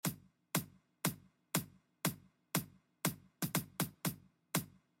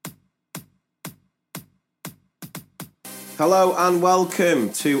Hello and welcome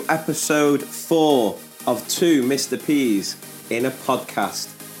to episode 4 of 2 Mr. P's in a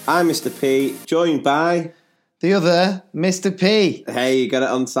podcast. I'm Mr. P, joined by... the other, Mr. P. Hey, you got it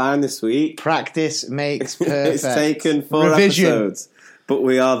on time this week. Practice makes perfect. It's taken 4 episodes, but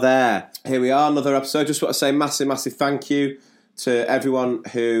we are there. Here we are, another episode. Just want to say massive thank you to everyone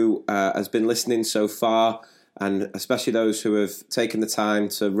who has been listening so far, and especially those who have taken the time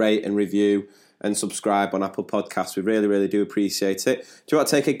to rate and review and subscribe on Apple Podcasts. We really do appreciate it. Do you want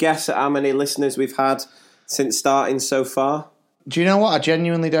to take a guess at how many listeners we've had since starting so far? Do you know what? I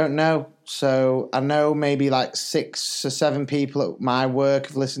genuinely don't know. So I know maybe like 6 or 7 people at my work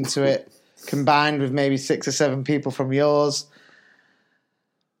have listened to it, combined with maybe 6 or 7 people from yours.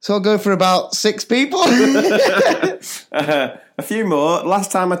 So I'll go for about 6 people. A few more.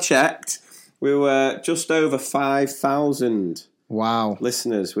 Last time I checked, we were just over 5,000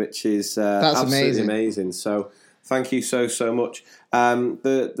 listeners, which is that's absolutely amazing. So thank you so much.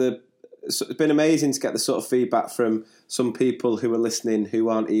 It's been amazing to get the sort of feedback from some people who are listening who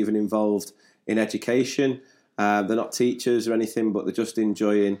aren't even involved in education. They're not teachers or anything, but they're just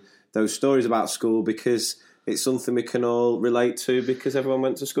enjoying those stories about school because it's something we can all relate to because everyone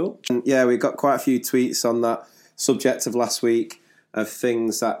went to school. And yeah, we got quite a few tweets on that subject of last week of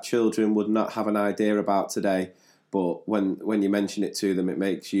things that children would not have an idea about today. But when you mention it to them, it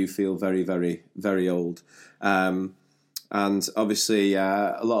makes you feel very old. And obviously,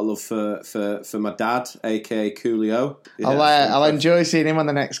 a lot of love for my dad, aka Coolio. Yeah, I'll enjoy seeing him on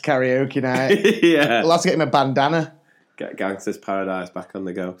the next karaoke night. Yeah, I'll have to get him a bandana. Get Gangster's Paradise back on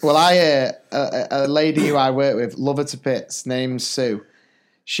the go. Well, a lady who I work with, love her to bits, named Sue.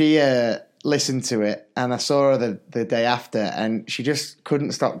 She listened to it, and I saw her the day after, and she just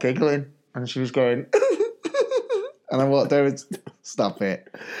couldn't stop giggling, and she was going. And I walked over and stop it.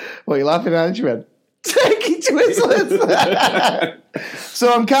 What are you laughing at? And she went, Turkey Twizzlers.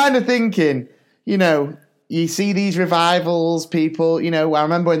 So I'm kind of thinking, you see these revivals, people, I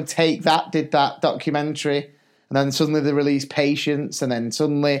remember when Take That did that documentary, and then suddenly they released Patience, and then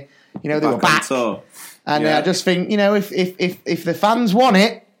suddenly, they were back. And I just think, if the fans want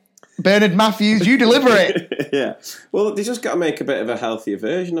it, Bernard Matthews, you deliver it. Yeah. Well, they just got to make a bit of a healthier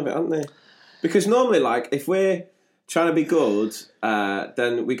version of it, haven't they? Because normally, if we're trying to be good,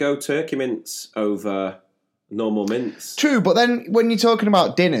 then we go turkey mince over normal mince. True, but then when you're talking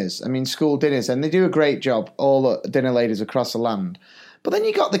about dinners, school dinners, and they do a great job, all the dinner ladies across the land. But then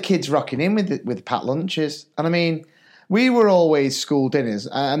you got the kids rocking in with pat lunches. And we were always school dinners.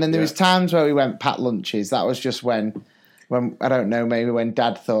 And then there was times where we went pat lunches. That was just when I don't know, maybe when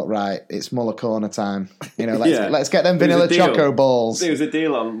Dad thought, right, it's Muller Corner time. Let's get them vanilla choco balls. There was a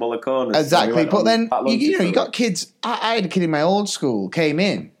deal on Muller Corner. Exactly, but then you got kids. I had a kid in my old school came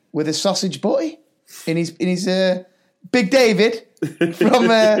in with a sausage butty in his Big David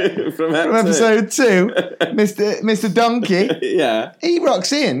from episode 2, Mr. Donkey. Yeah, he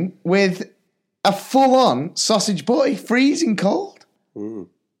rocks in with a full-on sausage butty, freezing cold. Mm.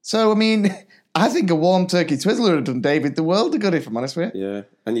 So I think a warm turkey Twizzler would have done David the world of good, if I'm honest with you. Yeah,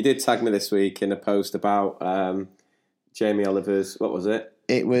 and you did tag me this week in a post about Jamie Oliver's, what was it?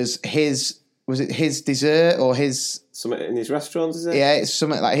 It was his dessert or his... Something in his restaurants, is it? Yeah, it's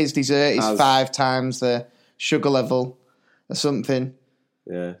something like his dessert is 5 times the sugar level or something.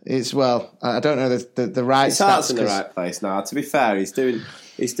 Yeah. It's, I don't know the right his heart's in the right place now. To be fair, he's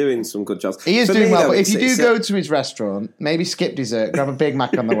doing some good jobs. He is doing well, but if you do go to his restaurant, maybe skip dessert, grab a Big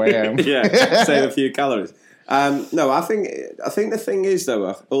Mac on the way home. Yeah, save a few calories. No, I think the thing is,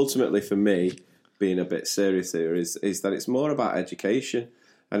 though, ultimately for me, being a bit serious here, is that it's more about education,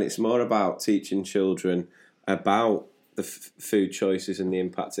 and it's more about teaching children about the food choices and the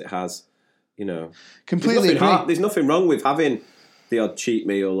impact it has. Completely there's nothing wrong with having the odd cheat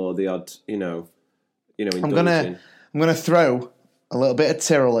meal or the odd, indulging. I'm gonna throw a little bit of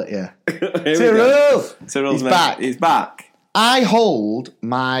Tyrrell at you. Tyrrell's back. He's back. I hold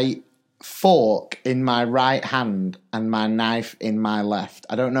my fork in my right hand and my knife in my left.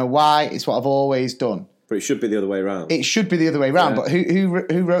 I don't know why. It's what I've always done. But it should be the other way around. It should be the other way around. Yeah. But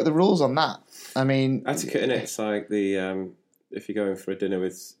who wrote the rules on that? Etiquette, innit? It's like the if you're going for a dinner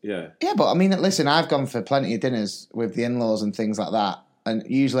with Yeah, but listen, I've gone for plenty of dinners with the in-laws and things like that, and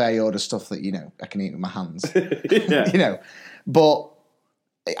usually I order stuff that I can eat with my hands. Yeah. But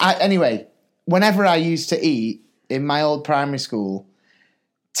anyway, whenever I used to eat in my old primary school,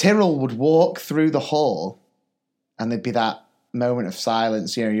 Tyrrell would walk through the hall, and there'd be that moment of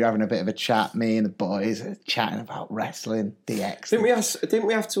silence. You're having a bit of a chat. Me and the boys are chatting about wrestling, DX. Didn't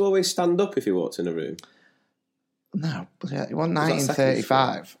we have to always stand up if you walked in a room? No, it wasn't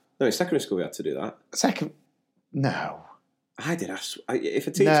 1935. No, in secondary school we had to do that. No. I did. If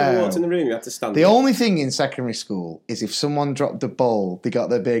a teacher walked in the room, you had to stand The up. only thing in secondary school is if someone dropped the ball, they got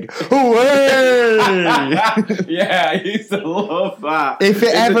their big "Hooray!" Yeah, I used to love that. If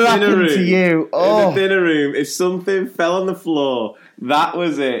it ever happened to you, in the dinner room, if something fell on the floor, that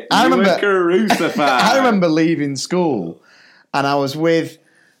was it. I remember leaving school, and I was with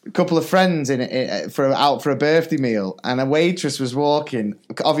a couple of friends out for a birthday meal, and a waitress was walking,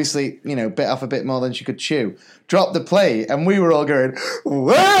 obviously, bit off a bit more than she could chew, dropped the plate, and we were all going,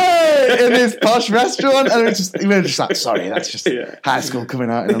 "Way!" in this posh restaurant, and we were just like, sorry, that's just high school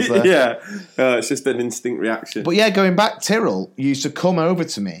coming out in us there. Yeah, it's just an instinct reaction. But yeah, going back, Tyrrell used to come over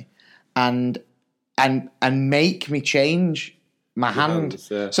to me and make me change my hand.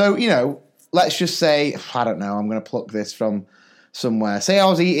 Hands, yeah. So, let's just say, I don't know, I'm going to pluck this from somewhere. Say I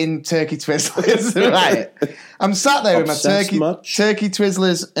was eating turkey Twizzlers, right? I'm sat there with my turkey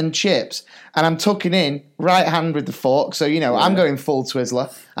Twizzlers and chips, and I'm tucking in right hand with the fork. So I'm going full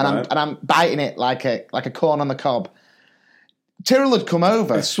Twizzler, and I'm biting it like a corn on the cob. Tyrrell would come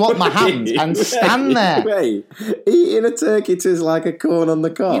over, swap my hands, and stand there. Wait, eating a turkey Twizzler like a corn on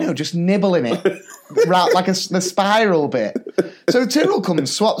the cob? Just nibbling it, right, like the spiral bit. So Tyrrell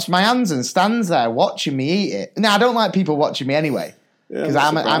comes, swaps my hands, and stands there watching me eat it. Now I don't like people watching me anyway, because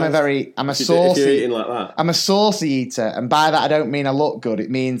I'm a saucy. If you're eating like that. I'm a saucy eater, and by that I don't mean I look good. It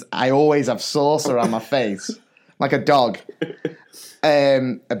means I always have sauce around my face, like a dog,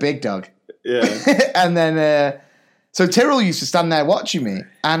 a big dog. Yeah, and then. So Tyrrell used to stand there watching me,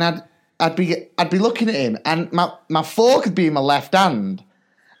 and I'd be looking at him, and my fork would be in my left hand,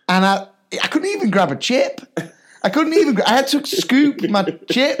 and I couldn't even grab a chip. I had to scoop my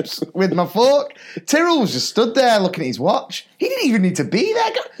chips with my fork. Tyrrell was just stood there looking at his watch. He didn't even need to be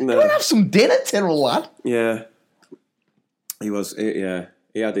there. Go and have some dinner, Tyrrell, lad. Yeah, he was. Yeah,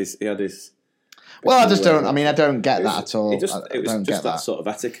 he had his. Well, I just don't. I mean, I don't get that at all. It was just that sort of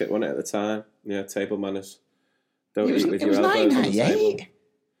etiquette, wasn't it, at the time? Yeah, table manners. Don't eat with your elbows on the table.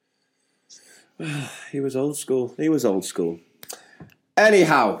 He was old school.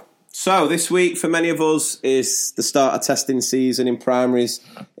 Anyhow, so this week for many of us is the start of testing season in primaries.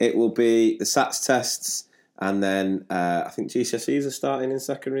 It will be the SATs tests, and then I think GCSEs are starting in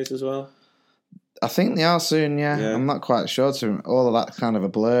secondaries as well. I think they are soon, yeah. I'm not quite sure. All of that's kind of a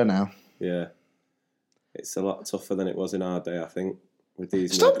blur now. Yeah. It's a lot tougher than it was in our day, I think, with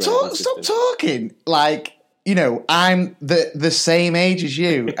these. Stop talking like... I'm the same age as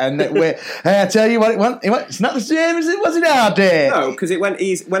you, and I tell you what, it's not the same as it was in our day. No, because it went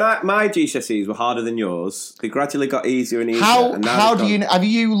easy. When my GCSEs were harder than yours, they gradually got easier and easier. Have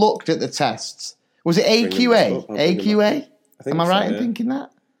you looked at the tests? Was it AQA? AQA? Am I right in thinking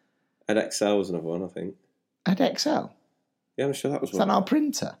that? Edexcel was another one, I think. Edexcel? Yeah, I'm sure that was one. Is that not a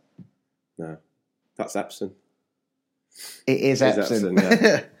printer? No, that's Epson. It is Epson.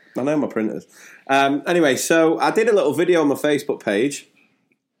 Yeah. I know my printers. Anyway, so I did a little video on my Facebook page,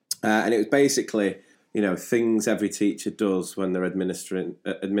 and it was basically, things every teacher does when they're administrating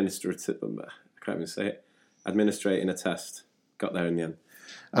a test. Got there in the end.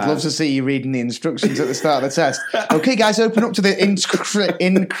 I'd love to see you reading the instructions at the start of the test. Okay, guys, open up to the instructions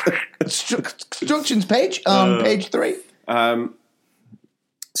page on page 3.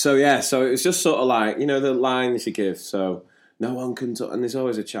 So it was just sort of like, the lines you give, so... No one can, and there's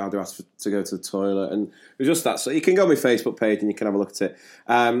always a child who asks to go to the toilet, and it was just that. So you can go on my Facebook page and you can have a look at it.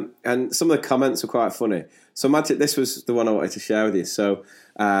 And some of the comments were quite funny. So imagine this was the one I wanted to share with you. So,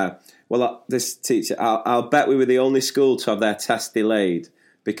 this teacher, I'll bet we were the only school to have their test delayed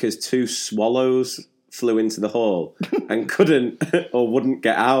because 2 swallows flew into the hall and couldn't or wouldn't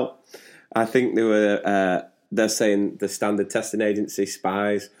get out. I think they're saying the standard testing agency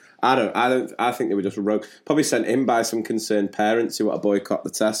spies. I think they were just rogue. Probably sent in by some concerned parents who want to boycott the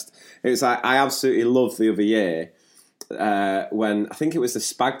test. It was like, I absolutely loved the other year when, I think it was the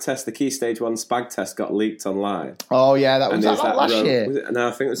SPAG test, the Key Stage 1 SPAG test got leaked online. Oh, yeah, that was last year. No, I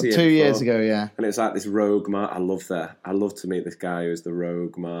think it was the year 2 years before. ago, yeah. And it was like this rogue mark. I love that. I love to meet this guy who's the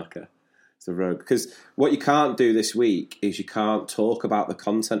rogue marker. It's the rogue. Because what you can't do this week is you can't talk about the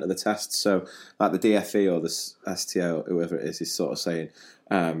content of the test. So, like the DFE or the STO, whoever it is sort of saying...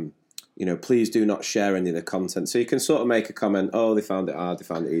 please do not share any of the content. So you can sort of make a comment, oh, they found it hard, they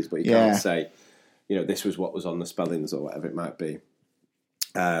found it easy, but you can't say, this was what was on the spellings or whatever it might be.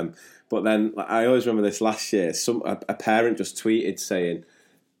 But then I always remember this last year, a parent just tweeted saying,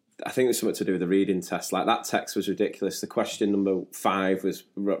 I think it was something to do with the reading test. Like that text was ridiculous. The question number 5 was,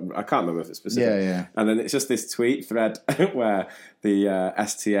 I can't remember if it's specific. Yeah. And then it's just this tweet thread where the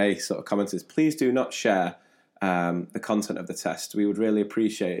STA sort of commented, please do not share the content of the test. We would really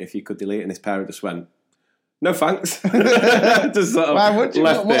appreciate it if you could delete it. And this parent just went, no thanks. Just sort of Why would you?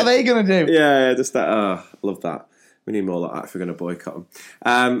 What are they going to do? Yeah, just that. Oh, I love that. We need more like that if we're going to boycott them.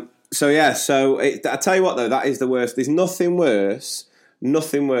 I tell you what though, that is the worst. There's nothing worse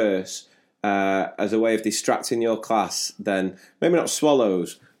as a way of distracting your class than, maybe not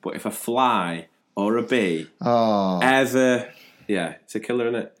swallows, but if a fly or a bee ever, it's a killer,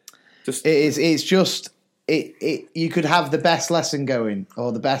 isn't it? Just it is. It's just you could have the best lesson going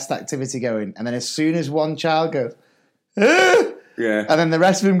or the best activity going, and then as soon as one child goes, and then the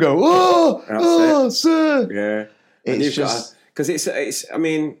rest of them go, sir. Yeah, it's just because it's. I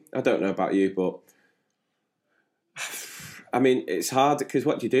mean, I don't know about you, but I mean, it's hard because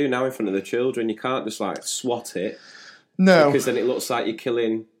what do you do now in front of the children? You can't just like swat it. No, because then it looks like you're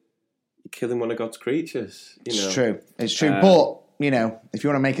killing one of God's creatures. You know? It's true. But you know, if you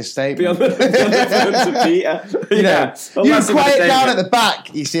want to make a statement, beyond the phone to Peter, you know, you quiet down at the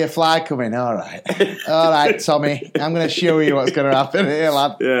back. You see a fly coming. All right, Tommy. I'm going to show you what's going to happen here,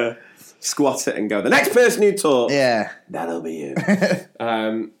 lad. Yeah, squat it and go. The next person who talks, that'll be you.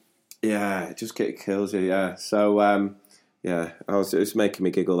 It kills you. Yeah, so it's making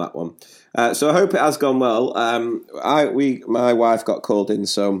me giggle, that one. So I hope it has gone well. My wife got called in,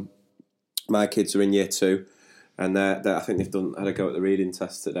 so my kids are in year 2, and I think they've had a go at the reading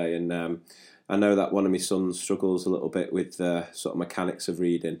test today. And I know that one of my sons struggles a little bit with the sort of mechanics of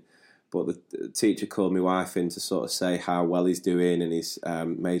reading, but the teacher called my wife in to sort of say how well he's doing, and he's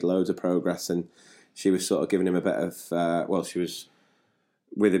made loads of progress. And she was sort of giving him a bit of she was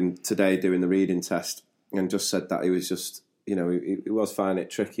with him today doing the reading test, and just said that he was just, you know, he was finding it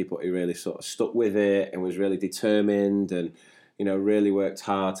tricky, but he really sort of stuck with it and was really determined, and you know, really worked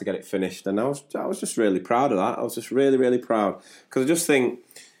hard to get it finished. And I was just really proud of that. I was just really, really proud, because I just think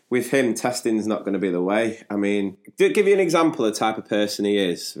with him, testing's not going to be the way. I mean, to give you an example of the type of person he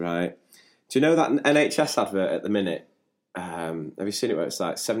is, right? Do you know that NHS advert at the minute? Have you seen it where it's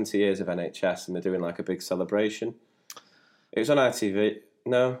like 70 years of NHS and they're doing like a big celebration? It was on ITV.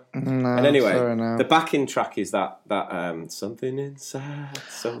 No. And anyway, sorry, no. The backing track is that something inside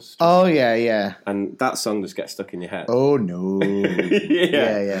so strong. Oh yeah. And that song just gets stuck in your head. Oh no.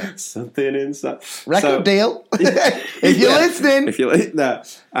 yeah. Something inside. Record deal. If you're listening. If you're listening.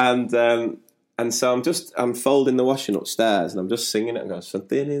 And so I'm folding the washing upstairs and I'm just singing it and going,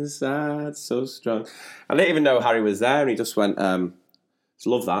 something inside so strong. I didn't even know Harry was there, and he just went,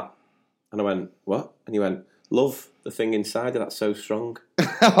 love that. And I went, what? And he went, love the thing inside of that's so strong.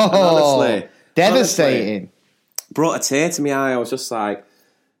 Honestly, devastating. Honestly, brought a tear to my eye. I was just like,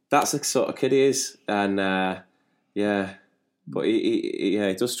 that's the sort of kid he is. And but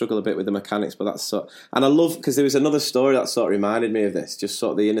he does struggle a bit with the mechanics, but that's and I love, because there was another story that sort of reminded me of this, just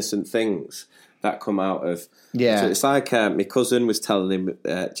sort of the innocent things that come out of. So it's like my cousin was telling him,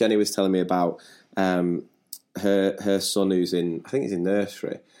 Jenny was telling me about her son who's I think he's in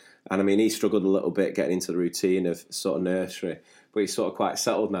nursery. And I mean, he struggled a little bit getting into the routine of sort of nursery, but he's sort of quite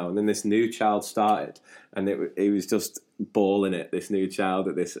settled now. And then this new child started, and he was just bawling it, this new child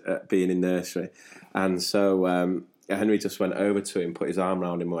at being in nursery. And so Henry just went over to him, put his arm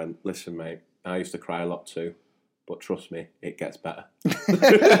around him and went, listen, mate, I used to cry a lot too, but trust me, it gets better. I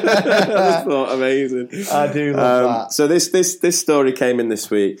just thought, amazing. I do love that. So this story came in this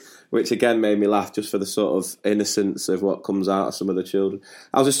week, which again made me laugh just for the sort of innocence of what comes out of some of the children.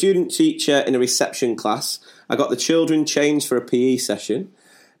 I was a student teacher in a reception class. I got the children changed for a PE session.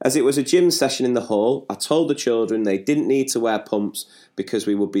 As it was a gym session in the hall, I told the children they didn't need to wear pumps because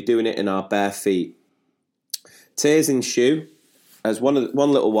we would be doing it in our bare feet. Tears ensue as one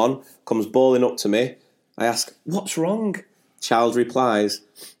little one comes bawling up to me. I ask, what's wrong? Child replies,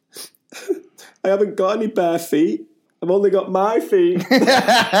 I haven't got any bare feet. I've only got my feet.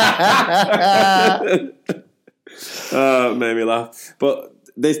 Oh, it made me laugh. But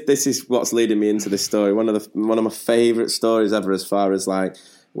this is what's leading me into this story. One of my favourite stories ever, as far as like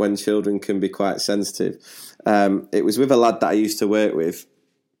when children can be quite sensitive. It was with a lad that I used to work with,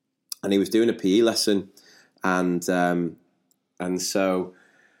 and he was doing a PE lesson, and so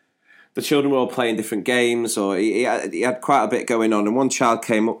the children were all playing different games, or he had quite a bit going on, and one child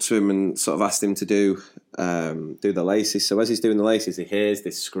came up to him and sort of asked him to do the laces. So as he's doing the laces, he hears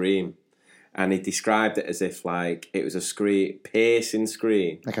this scream, and he described it as if like it was a piercing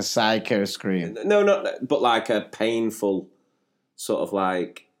scream, like a psycho scream. No, not but like a painful, sort of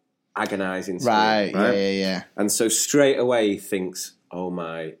like agonising scream. Right? Yeah. And so straight away he thinks, oh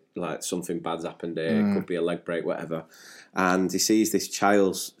my, like something bad's happened here. It could be a leg break, whatever. And he sees this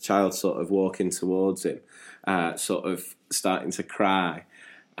child sort of walking towards him, sort of starting to cry.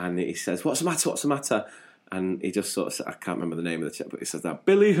 And he says, what's the matter? And he just sort of said, I can't remember the name of the chap, but he says that,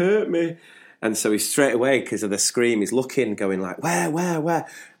 Billy hurt me. And so he's straight away, because of the scream, he's looking, going like, where?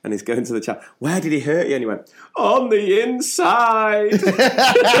 And he's going to the child, where did he hurt you? And he went, on the inside.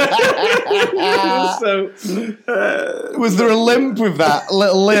 Was there a limp with that? A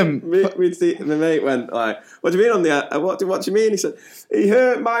little limp? The mate went like, what do you mean on the, what do you mean? He said, he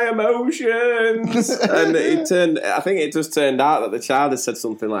hurt my emotions. And I think it just turned out that the child had said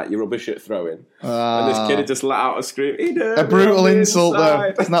something like, you're rubbish at throwing. And this kid had just let out a scream. A brutal insult,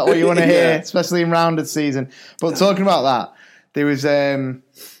 though. It's not what you want to hear, especially in rounded season. But talking about that, there was a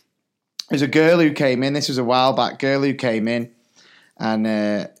girl who came in. This was a while back. Girl who came in,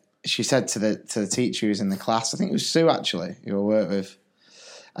 and she said to the teacher who was in the class, I think it was Sue actually, who I worked with,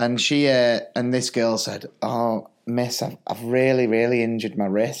 and this girl said, "Oh, miss, I've really, really injured my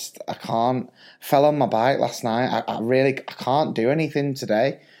wrist. I fell on my bike last night. I can't do anything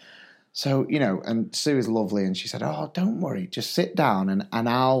today." So, and Sue is lovely, and she said, "Oh, don't worry, just sit down and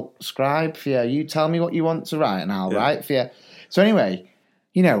I'll scribe for you. You tell me what you want to write and I'll write for you." So anyway,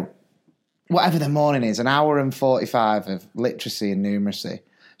 whatever the morning is, an hour and 45 of literacy and numeracy,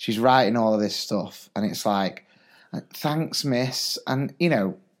 she's writing all of this stuff, and it's like, thanks, miss. And,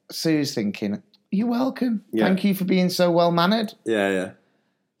 Sue's thinking, you're welcome. Yeah. Thank you for being so well-mannered. Yeah.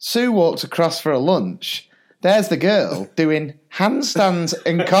 Sue walks across for a lunch. There's the girl doing handstands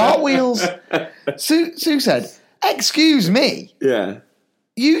and cartwheels. Sue said, excuse me. Yeah.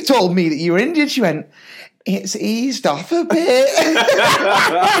 You told me that you were injured. She went, it's eased off a bit.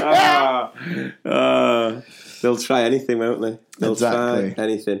 They'll try anything, won't they? They'll try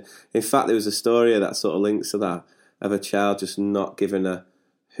anything. In fact, there was a story that sort of links to that, of a child just not giving a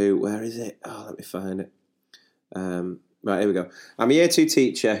who. Where is it? Oh, let me find it. Right, here we go. I'm a year 2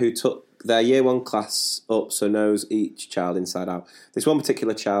 teacher who took their year 1 class up, so knows each child inside out. This one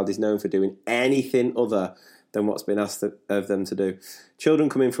particular child is known for doing anything other than what's been asked of them to do. Children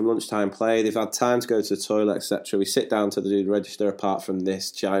come in from lunchtime play, they've had time to go to the toilet, etc. We sit down to do the register apart from this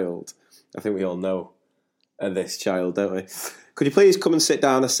child. I think we all know this child, don't we? Could you please come and sit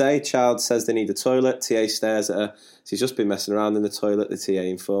down, I say. Child says they need a toilet. TA stares at her. She's just been messing around in the toilet, the TA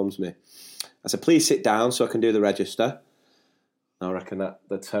informs me. I said, please sit down so I can do the register. I reckon that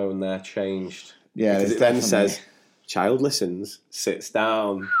the tone there changed. Yeah, because it then says, child listens, sits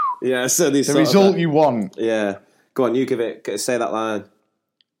down. Yeah, so the result you want. Yeah. Go on, you say that line.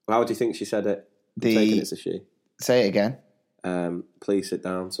 How do you think she said it? I'm taking it's a she. Say it again. Please sit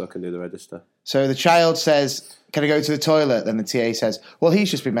down so I can do the register. So the child says, can I go to the toilet? Then the TA says, well, he's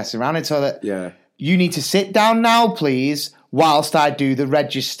just been messing around in the toilet. Yeah. You need to sit down now, please, whilst I do the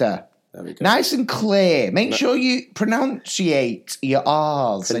register. There we go. Nice and clear. Make sure you pronunciate your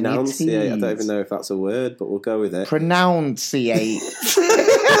R's and your T's. I don't even know if that's a word, but we'll go with it. Pronunciate.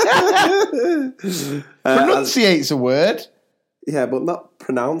 Pronunciate's a word. Yeah, but not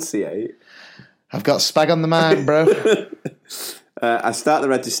pronunciate. I've got spag on the mind, bro. I start the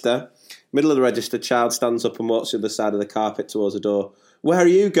register. Middle of the register, child stands up and walks to the side of the carpet towards the door. Where are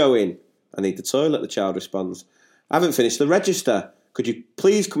you going? I need the toilet, the child responds. I haven't finished the register. Could you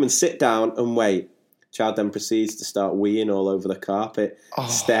please come and sit down and wait? Child then proceeds to start weeing all over the carpet,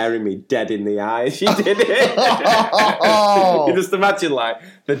 staring me dead in the eyes. She did it. You just imagine like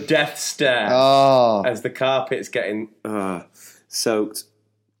the death stare as the carpet's getting soaked.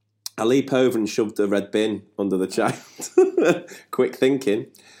 I leap over and shove the red bin under the child. Quick thinking.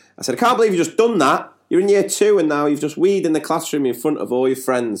 I said, I can't believe you've just done that. You're in year 2 and now you've just weed in the classroom in front of all your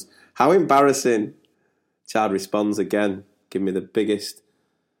friends. How embarrassing. Child responds again. Give me the biggest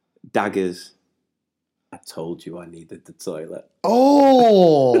daggers. I told you I needed the toilet.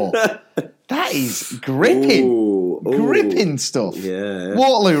 Oh, that is gripping. Gripping stuff. Yeah.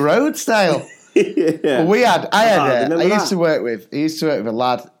 Waterloo Road style. Yeah. Well, I used to work with a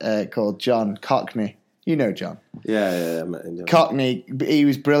lad called John Cockney. You know John. Yeah, I met him. John. Cockney, he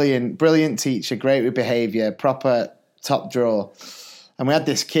was brilliant teacher, great with behaviour, proper top drawer. And we had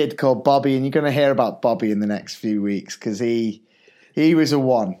this kid called Bobby, and you're going to hear about Bobby in the next few weeks because he was a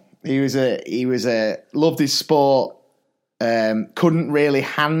one. He was a loved his sport, couldn't really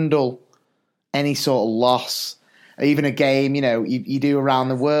handle any sort of loss, even a game. You do around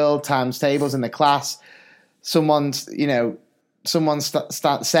the world times tables in the class. Sarah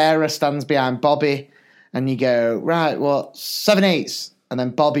stands behind Bobby, and you go right. What 7/8, and then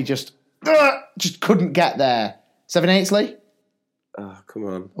Bobby just couldn't get there. 7/8, Lee. Oh, come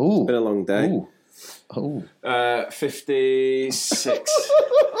on. Ooh. It's been a long day. Ooh. 56.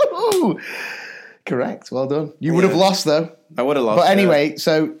 Ooh. Correct. Well done. You would have lost, though. I would have lost. But anyway,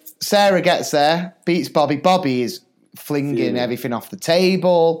 so Sarah gets there, beats Bobby. Bobby is flinging everything off the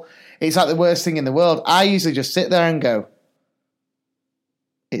table. It's like the worst thing in the world. I usually just sit there and go,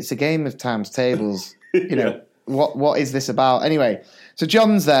 it's a game of times tables. You know, what is this about? Anyway, so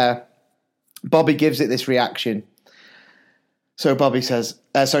John's there. Bobby gives it this reaction. So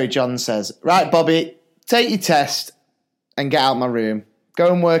John says, right, Bobby, take your test and get out of my room.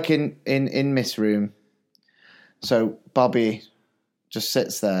 Go and work in Miss Room. So Bobby just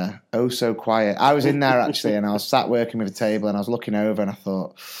sits there, oh so quiet. I was in there actually, and I was sat working with a table, and I was looking over, and I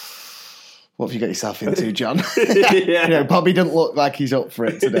thought, what have you got yourself into, John? You know, Bobby doesn't look like he's up for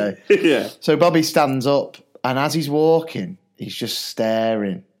it today. Yeah. So Bobby stands up, and as he's walking, he's just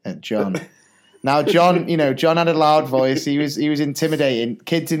staring at John. Now, John had a loud voice. He was intimidating.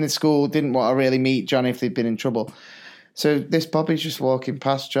 Kids in the school didn't want to really meet John if they'd been in trouble. So this Bobby's just walking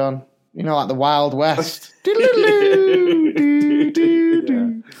past John, you know, like the Wild West.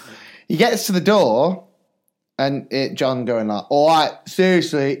 He gets to the door, and John going like, all right,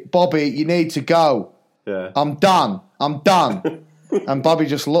 seriously, Bobby, you need to go. Yeah. I'm done. And Bobby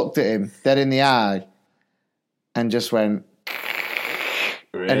just looked at him dead in the eye and just went...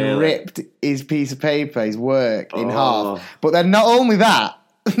 Really? And ripped his piece of paper, his work, in half. But then not only that,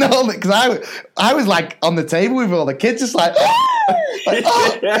 because I was like on the table with all the kids, just like, you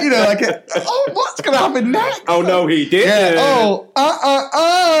know, like, what's going to happen next? Oh no, he did. Yeah.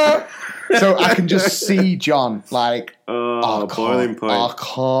 So I can just see John like, boiling point. I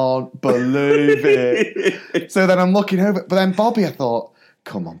can't believe it. So then I'm looking over, but then Bobby, I thought,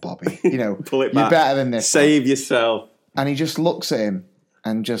 come on, Bobby, you know, pull it back. You're better than this. Save yourself. And he just looks at him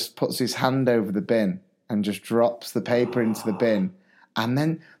and just puts his hand over the bin and just drops the paper into the bin. And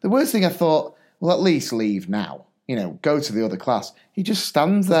then the worst thing I thought, well, at least leave now. You know, go to the other class. He just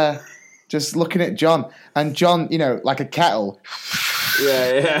stands there just looking at John. And John, you know, like a kettle.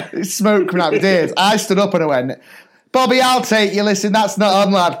 Yeah. Smoke coming out of his ears. I stood up and I went, Bobby, I'll take you. Listen, that's not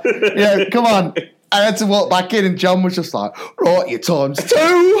on, lad. You know, come on. I had to walk back in and John was just like, right, your time's 2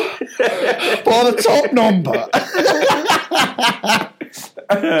 for the top number.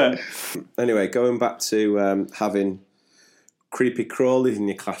 Anyway, going back to having creepy crawlies in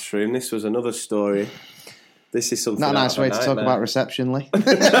your classroom, this was another story. This is something. Not a nice way to talk about reception, Lee. No.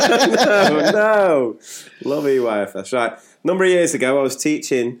 Love EYFS. Right. A number of years ago, I was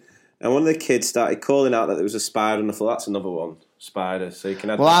teaching, and one of the kids started calling out that there was a spider, and I thought, that's another one. Spiders. So you can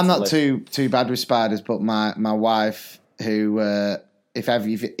add. Well, I'm not too bad with spiders, but my wife, who if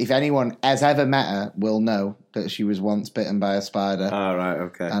anyone has ever met her, will know that she was once bitten by a spider. Oh, right,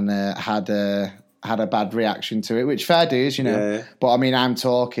 okay. And had a bad reaction to it, which fair dues, you know. Yeah. But I mean, I'm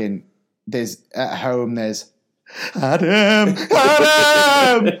talking. There's Adam, and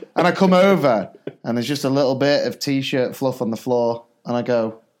I come over, and there's just a little bit of t-shirt fluff on the floor, and I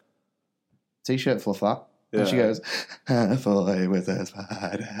go, t-shirt fluff that. And she goes, I thought it was a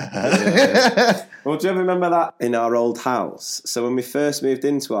spider. Yeah. Well, do you ever remember that in our old house? So when we first moved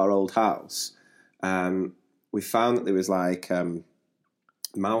into our old house, we found that there was like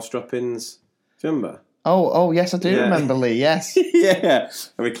mouse droppings. Do you remember? Oh, yes, I do remember, Lee, yes. Yeah.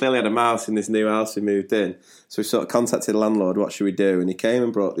 And we clearly had a mouse in this new house we moved in. So we sort of contacted the landlord, what should we do? And he came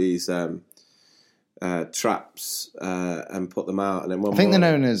and brought these traps and put them out. And then I think they're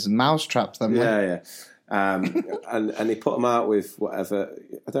known as mouse traps, then. Yeah. And he put them out with whatever.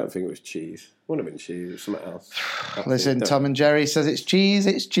 I don't think it was cheese. It wouldn't have been cheese. It was something else. Listen, Tom and Jerry says it's cheese.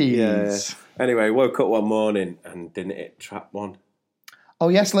 It's cheese. Yeah. Anyway, woke up one morning and didn't it trap one? Oh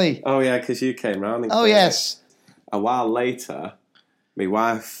yes, Lee. Oh yeah, because you came round. Oh yes. A while later, my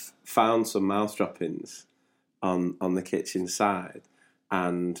wife found some mouse droppings on the kitchen side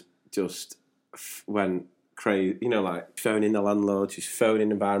and just went crazy. You know, like phoning the landlord. She's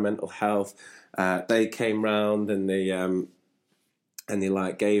phoning environmental health. They came round and they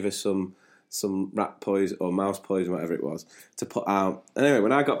like gave us some rat poison or mouse poison, whatever it was, to put out. Anyway,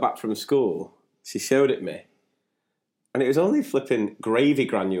 when I got back from school, she showed it me, and it was only flipping gravy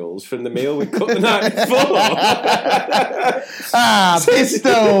granules from the meal we cooked the night before.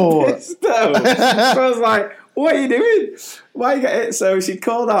 Pisto! So I was like, what are you doing? Why you get it? So she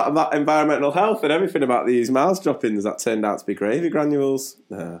called out about environmental health and everything about these mouse droppings that turned out to be gravy granules.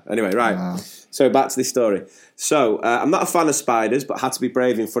 Anyway, right. Wow. So back to this story. So I'm not a fan of spiders, but had to be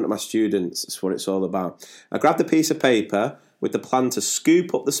brave in front of my students. That's what it's all about. I grabbed a piece of paper with the plan to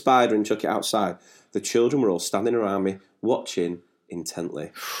scoop up the spider and chuck it outside. The children were all standing around me, watching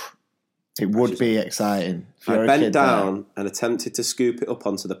intently. It would be exciting. I bent down and attempted to scoop it up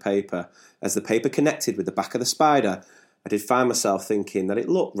onto the paper. As the paper connected with the back of the spider, I did find myself thinking that it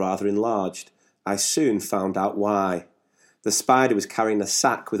looked rather enlarged. I soon found out why. The spider was carrying a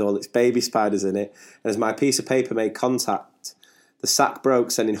sack with all its baby spiders in it, and as my piece of paper made contact, The sack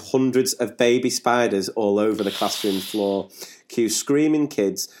broke, sending hundreds of baby spiders all over the classroom floor. Cue screaming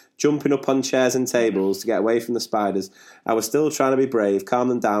kids, jumping up on chairs and tables to get away from the spiders. I was still trying to be brave, calm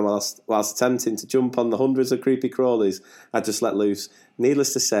them down whilst attempting to jump on the hundreds of creepy crawlies I'd just let loose.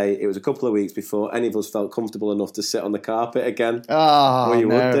 Needless to say, it was a couple of weeks before any of us felt comfortable enough to sit on the carpet again. Oh, well, you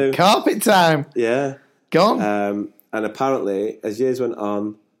no. would do. Carpet time. Yeah. Go on. And apparently, as years went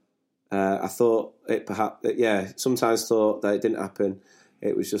on, I thought it sometimes thought that it didn't happen.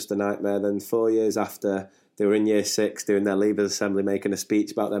 It was just a nightmare. Then 4 years after, they were in year 6 doing their Leavers Assembly, making a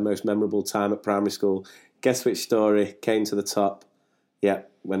speech about their most memorable time at primary school. Guess which story came to the top? Yeah,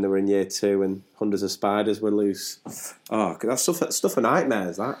 when they were in year 2 and hundreds of spiders were loose. Oh, that's stuff of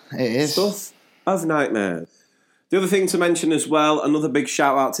nightmares, that. It is. Stuff of nightmares. The other thing to mention as well, another big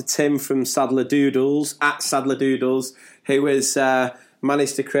shout out to Tim from Sadler Doodles, at Sadler Doodles, who has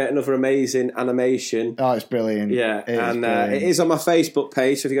managed to create another amazing animation. Oh, it's brilliant. Yeah, it is on my Facebook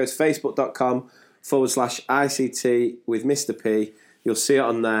page. So if you go to facebook.com/ICT with Mr. P, you'll see it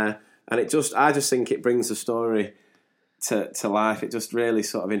on there. And I just think it brings the story to life. It just really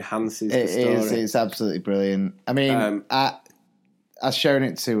sort of enhances the story. It's absolutely brilliant. I mean, I've shown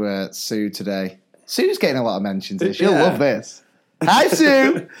it to Sue today. Sue's getting a lot of mentions here. She'll love this. Hi,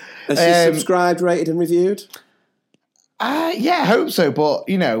 Sue. Has she subscribed, rated and reviewed? Yeah, I hope so. But,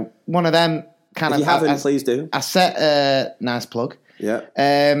 one of them kind if of... If you haven't, please do. I set... nice plug. Yeah.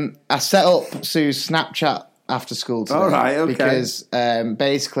 I set up Sue's Snapchat after school today. All right, okay. Because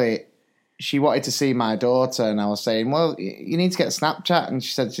basically she wanted to see my daughter and I was saying, well, you need to get Snapchat. And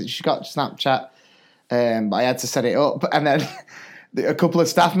she said she got Snapchat, but I had to set it up. And then a couple of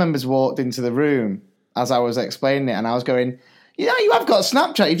staff members walked into the room as I was explaining it and I was going... you have got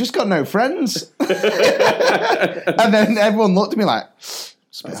Snapchat, you've just got no friends. And then everyone looked at me like, it's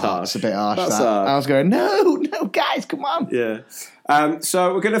a bit harsh. Hard. I was going, no, guys, come on. Yeah.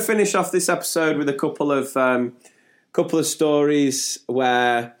 So we're going to finish off this episode with a couple of stories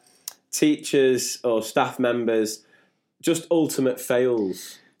where teachers or staff members just ultimate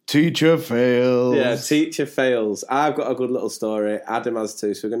fails. Teacher fails. Yeah, teacher fails. I've got a good little story. Adam has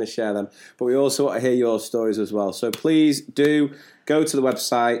too, so we're going to share them. But we also want to hear your stories as well. So please do go to the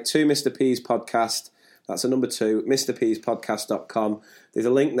website, 2 Mr. P's Podcast. That's a number 2, mrpspodcast.com. There's a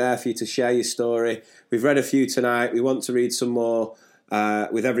link there for you to share your story. We've read a few tonight. We want to read some more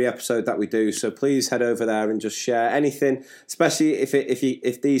with every episode that we do. So please head over there and just share anything, especially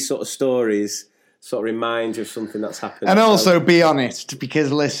if these sort of stories sort of remind you of something that's happened. And also be honest,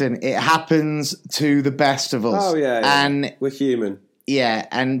 because listen, it happens to the best of us. Oh, yeah. And we're human. Yeah,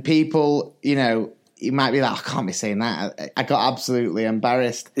 and people, you might be like, I can't be saying that. I got absolutely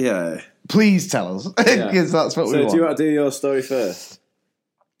embarrassed. Yeah. Please tell us, because that's what we want. So do you want to do your story first?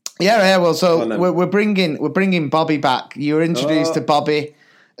 Yeah. Well, so we're bringing Bobby back. You were introduced to Bobby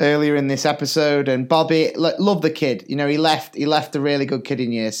earlier in this episode, and Bobby, love the kid. He left a really good kid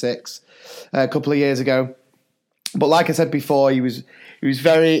in year 6 a couple of years ago. But like I said before, it was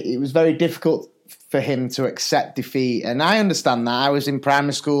very difficult for him to accept defeat, and I understand that. I was in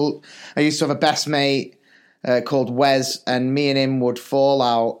primary school. I used to have a best mate called Wes, and me and him would fall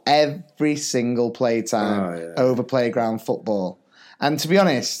out every single playtime over playground football. And to be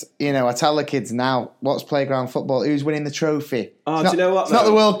honest, I tell the kids now, what's playground football? Who's winning the trophy? Do you know what? It's not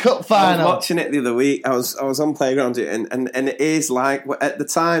the World Cup final. I was watching it the other week. I was on playground, and it is like at the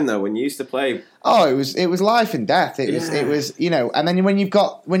time though when you used to play. Oh, it was life and death. It was and then when you've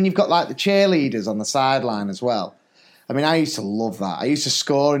got like the cheerleaders on the sideline as well. I mean, I used to love that. I used to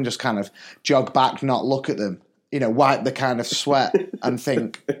score and just kind of jog back, not look at them. Wipe the kind of sweat and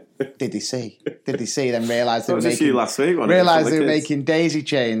think, did they see? Then realise they were making last week. Realised they were making daisy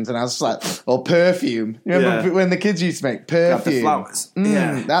chains, and I was like, or perfume. Remember when the kids used to make perfume? The flowers.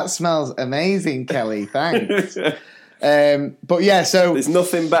 That smells amazing, Kelly. Thanks. But yeah, so there's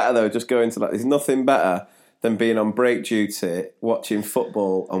nothing better though. Just going to that. There's nothing better than being on break duty watching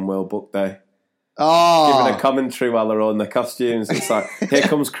football on World Book Day. Oh, giving a commentary while they're all in their costumes. It's like, here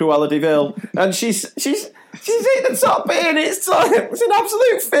comes Cruella de Vil, and she's hit the top bit, and it's an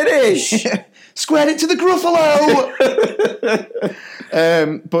absolute finish. Squared it to the Gruffalo.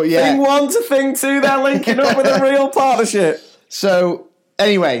 But yeah, thing 1 to thing 2, they're linking up with a real partnership. So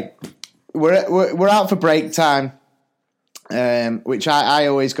anyway, we're out for break time, which I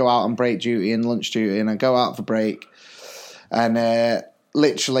always go out on break duty and lunch duty, and I go out for break, and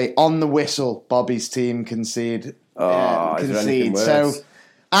literally on the whistle, Bobby's team concede. So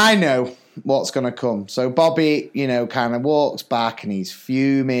I know what's going to come. So Bobby, kind of walks back and he's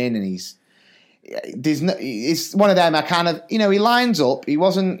fuming and he's it's one of them. I kind of, he lines up. He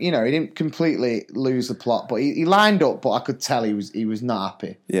wasn't, he didn't completely lose the plot, but he lined up. But I could tell he was not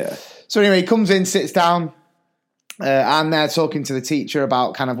happy. Yeah. So anyway, he comes in, sits down, and they're talking to the teacher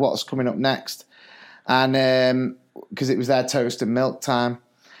about kind of what's coming up next, and because it was their toast and milk time.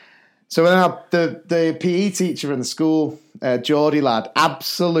 So then the PE teacher in the school, Geordie lad,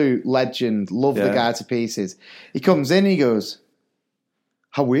 absolute legend, love the guy to pieces. He comes in, he goes,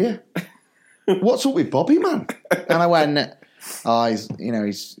 "How are you? What's up with Bobby, man?" And I went, "Oh,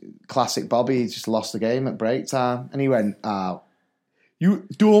 he's classic Bobby. He just lost the game at break time." And he went, "Oh, you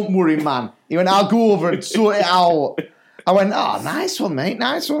don't worry, man." He went, "I'll go over and sort it out." I went, "Oh, nice one, mate,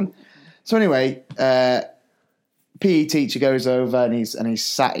 nice one." So anyway, PE teacher goes over and he's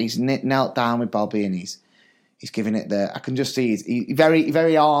knelt down with Bobby and he's giving it I can just see he's very,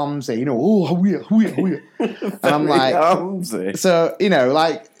 very armsy, "Oh, how are you? And I'm like, armsy. So,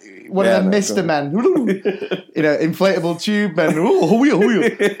 like one of them Mr. Men, inflatable tube men, "Oh, how are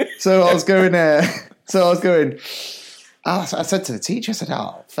you? So I was going, I said to the teacher, I said,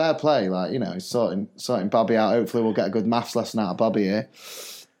 "Oh, fair play, he's sorting Bobby out. Hopefully we'll get a good maths lesson out of Bobby here."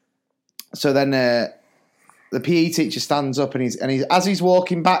 So then the PE teacher stands up and he's as he's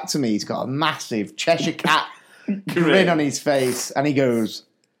walking back to me, he's got a massive Cheshire Cat grin on his face, and he goes,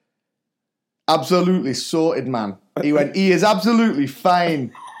 "Absolutely sorted, man." He went, "He is absolutely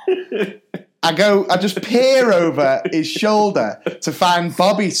fine." I just peer over his shoulder to find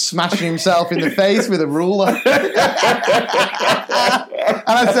Bobby smashing himself in the face with a ruler. And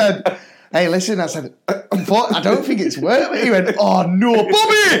I said, "Hey, listen," I said, "I don't think it's worth it." He went, "Oh no,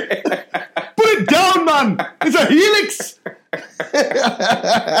 Bobby! Put it down, man! It's a helix!"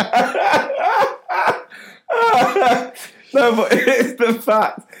 No, but it's the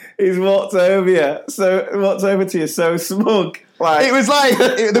fact he's walked over to you so smug. Like, it was like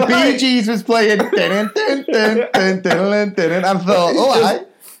the Bee Gees was playing, and I thought, all right.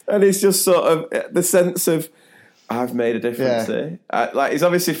 And it's just sort of the sense of, I've made a difference here. Like, he's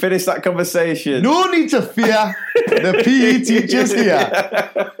obviously finished that conversation. No need to fear. The PE teacher's here.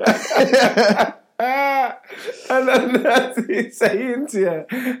 And then as he's saying to you,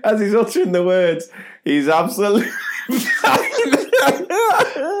 as he's uttering the words, he's absolutely fine.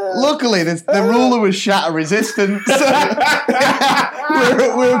 Luckily, the ruler was shatter resistant. So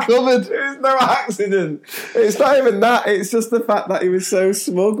we're covered. There's no accident. It's not even that. It's just the fact that he was so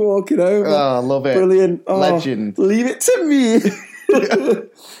smug walking over. Oh, I love it. Brilliant. Oh, legend. Leave it to me.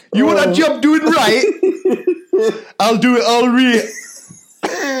 You want a job doing right? I'll do it all right.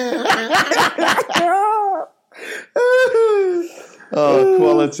 Oh,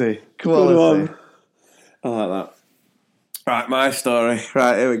 quality. I like that. Right, my story.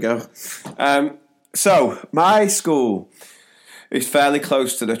 Right, here we go. So, my school is fairly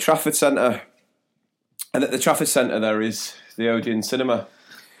close to the Trafford Centre. And at the Trafford Centre there is the Odeon Cinema.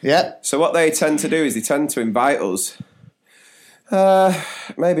 Yeah. So what they tend to do is they tend to invite us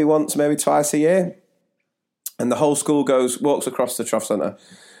maybe once, maybe twice a year. And the whole school walks across the Trafford Centre.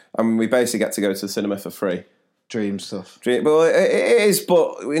 And we basically get to go to the cinema for free. Dream stuff. Well, it is,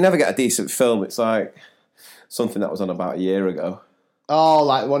 but we never get a decent film. It's like something that was on about a year ago. Oh,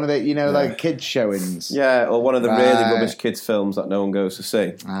 like one of the, like kids' showings. Yeah, or one of the really rubbish kids' films that no one goes to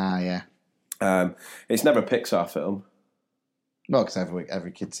see. Ah, yeah. It's never a Pixar film. Well, because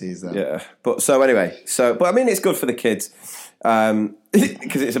every kid sees that. Yeah, but I mean, it's good for the kids.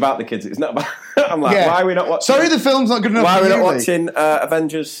 Because it's about the kids. It's not about... I'm like, why are we not watching... Sorry, the film's not good enough why for are we you, not watching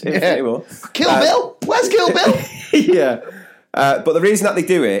Avengers Infinity War? Kill Bill? Where's Kill Bill? Yeah. But the reason that they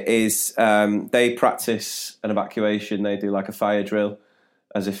do it is they practice an evacuation. They do like a fire drill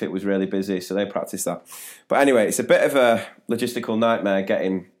as if it was really busy. So they practice that. But anyway, it's a bit of a logistical nightmare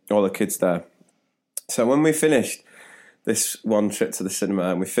getting all the kids there. So when we finished this one trip to the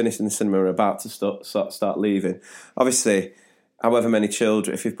cinema and we finished in the cinema, we're about to start leaving. Obviously, however many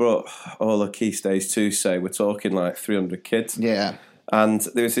children, if you've brought all the Key Stage 2, say, we're talking like 300 kids. Yeah. And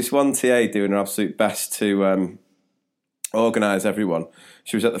there was this one TA doing her absolute best to organise everyone.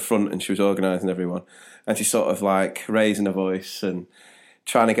 She was at the front and she was organising everyone. And she's sort of like raising her voice and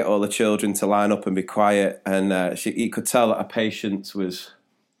trying to get all the children to line up and be quiet. And you could tell that her patience was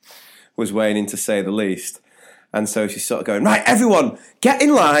waning, to say the least. And so she's sort of going, right, everyone, get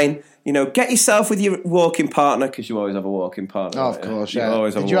in line. Get yourself with your walking partner, because you always have a walking partner. Oh, of course, yeah.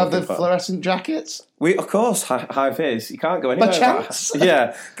 Did you have the fluorescent jackets? Of course, high vis. You can't go anywhere.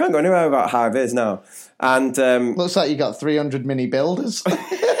 Can't go anywhere without high vis now. And looks like you got 300 mini builders.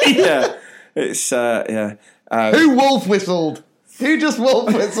 Yeah, it's yeah. Who wolf whistled? Who just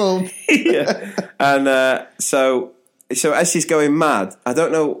wolf whistled? Yeah, and so so as she's going mad, I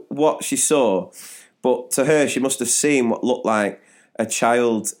don't know what she saw, but to her, she must have seen what looked like a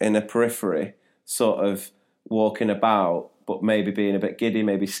child in a periphery, sort of walking about, but maybe being a bit giddy,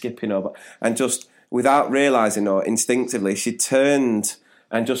 maybe skipping over, and just without realising or instinctively, she turned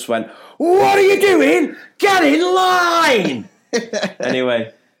and just went, "What are you doing? Get in line!"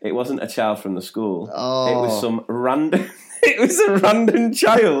 Anyway, it wasn't a child from the school. It was some random. It was a random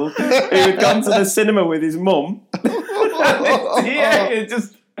child who had gone to the cinema with his mum. Yeah, it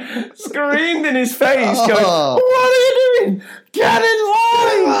just screamed in his face, going, "What are you doing? Get in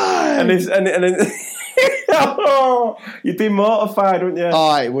line!" And you'd be mortified, wouldn't you?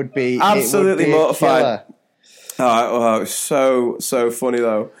 Oh, it would be absolutely mortified. Oh, it was so funny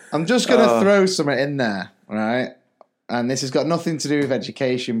though. I'm just going to throw something in there, right? And this has got nothing to do with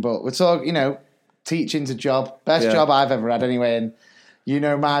education, but we're talking, teaching's a job. Best job I've ever had anyway. And you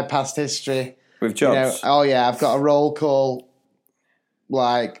know my past history. With jobs? I've got a roll call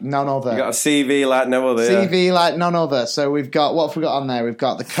like none other. You got a CV like no other. CV like none other. So we've got, what have we got on there? We've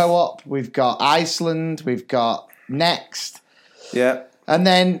got the Co-op, we've got Iceland, we've got Next. Yeah. And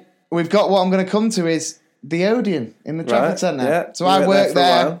then we've got what I'm going to come to is the Odeon in the Trafford Centre. Yeah. So I worked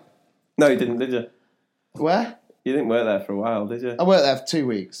there. No, you didn't, did you? Where? You didn't work there for a while, did you? I worked there for 2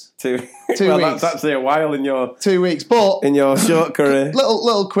 weeks. 2 well, weeks. That's actually a while in your 2 weeks, but in your short career.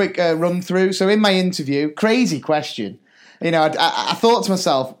 Little quick run through. So in my interview, crazy question. I thought to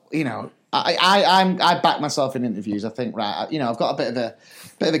myself, I back myself in interviews. I think, right, I've got a bit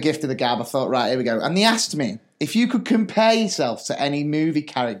of a gift of the gab. I thought, right, here we go. And they asked me, if you could compare yourself to any movie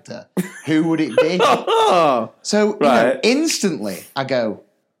character, who would it be? So instantly I go,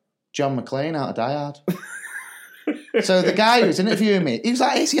 John McClane out of Die Hard. So the guy who was interviewing me, he was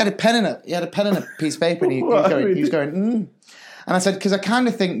like, he had a pen and a piece of paper, and he was going, And I said, because I kind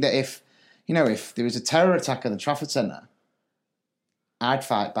of think that if there was a terror attack at the Trafford Centre, I'd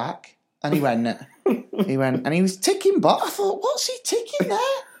fight back. And he went, and he was ticking, but I thought, what's he ticking there?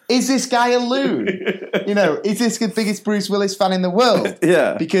 Is this guy a loon? Is this the biggest Bruce Willis fan in the world?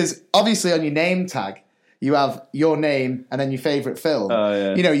 Yeah. Because obviously on your name tag, you have your name and then your favourite film.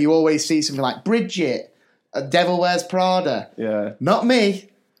 Oh, yeah. You always see something like Bridget, Devil Wears Prada. Yeah. Not me.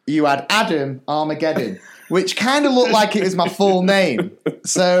 You had Adam Armageddon, which kind of looked like it was my full name.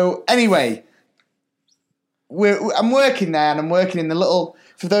 So anyway, I'm working there, and I'm working in the little.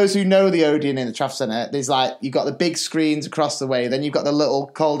 For those who know the Odeon in the Trafford Centre, there's you've got the big screens across the way, then you've got the little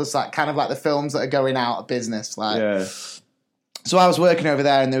cul-de-sac, kind of like the films that are going out of business. Yeah. So I was working over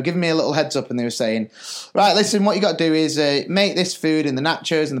there, and they were giving me a little heads up, and they were saying, right, listen, what you got to do is make this food and the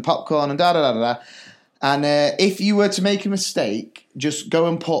nachos and the popcorn and da-da-da-da-da. And if you were to make a mistake, just go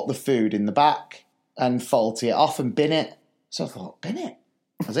and put the food in the back and faulty it off and bin it. So I thought, bin it?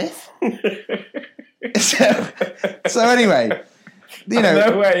 As if? so anyway, I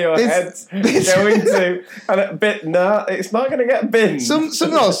know where your head's going to. And it's not going to get binned.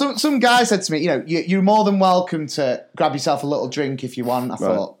 Some guy said to me, you're more than welcome to grab yourself a little drink if you want. I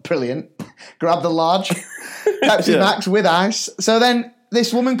thought, brilliant. Grab the large Pepsi Max with ice. So then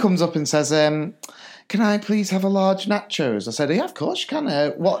this woman comes up and says, can I please have a large nachos? I said, yeah, of course you can.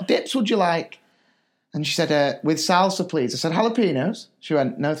 What dips would you like? And she said, with salsa, please. I said, jalapenos. She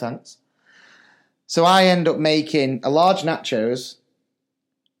went, no, thanks. So I end up making a large nachos,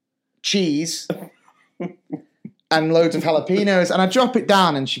 cheese, and loads of jalapenos. And I drop it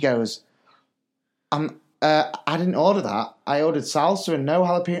down, and she goes, I didn't order that. I ordered salsa and no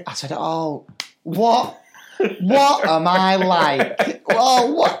jalapeno. I said, oh, what? What am I like?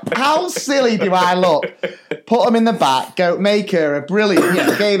 Oh, what? How silly do I look? Put them in the back, go make her a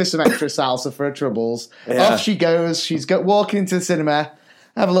brilliant, gave her some extra salsa for her troubles. Yeah. Off she goes. She's walking into the cinema,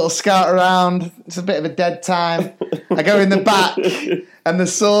 have a little scout around. It's a bit of a dead time. I go in the back, and the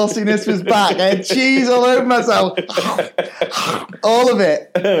sauciness was back. I had cheese all over myself. All of it.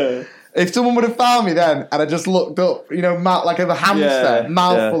 If someone would have found me then, and I just looked up, mouth like a hamster,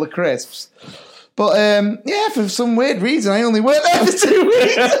 mouthful of crisps. But, for some weird reason, I only worked there for 2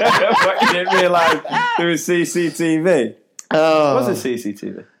 weeks. But you didn't realise there was CCTV? Oh. Was it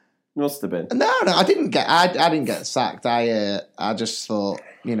CCTV? Must have been. No, I didn't get sacked. I just thought,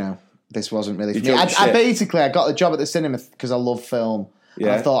 this wasn't really for me. I got the job at the cinema because I love film. Yeah.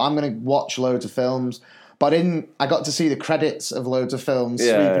 And I thought, I'm going to watch loads of films. But I got to see the credits of loads of films,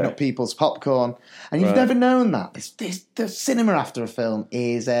 sweeping up people's popcorn. And you've never known that. The cinema after a film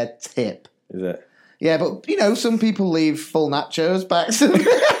is a tip. Is it? Yeah, but, some people leave full nachos back.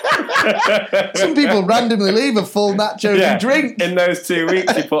 Some people randomly leave a full nachos and drink. In those 2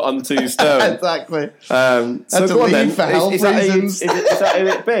 weeks you put on 2 stone. Exactly. So go on then. For health reasons. Is that who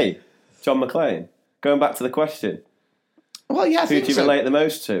it be? John McClane? Going back to the question. Well, yeah, I Who think do you so. relate the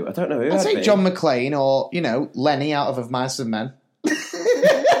most to? I don't know who I'd I'd say be. John McClane or, Lenny out of Mice and Men.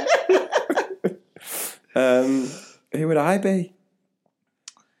 Who would I be?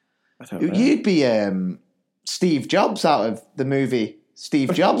 I don't know. You'd be Steve Jobs out of the movie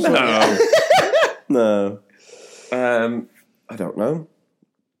Steve Jobs. wouldn't you? No. I don't know.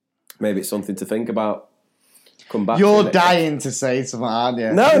 Maybe it's something to think about. Come back. You're to it. dying to say something, aren't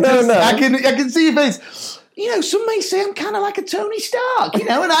you? No. I can see your face. Some may say I'm kind of like a Tony Stark, an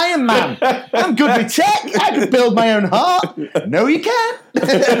Iron Man. I'm good with tech. I could build my own heart. No, you can't.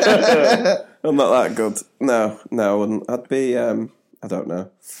 I'm not that good. No, I wouldn't. I'd be, I don't know.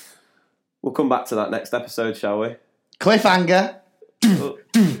 We'll come back to that next episode, shall we? Cliffhanger.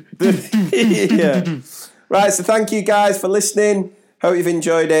 Yeah. Right, so thank you guys for listening. Hope you've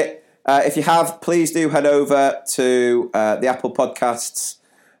enjoyed it. If you have, please do head over to the Apple Podcasts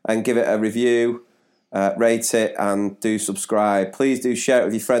and give it a review, rate it, and do subscribe. Please do share it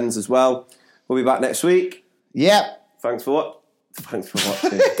with your friends as well. We'll be back next week. Yep. Thanks for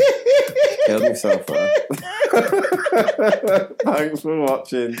watching. Killed myself there. Thanks for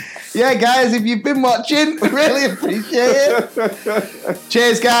watching. Yeah, guys, if you've been watching, really appreciate it.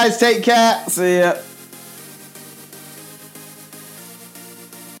 Cheers, guys. Take care. See ya.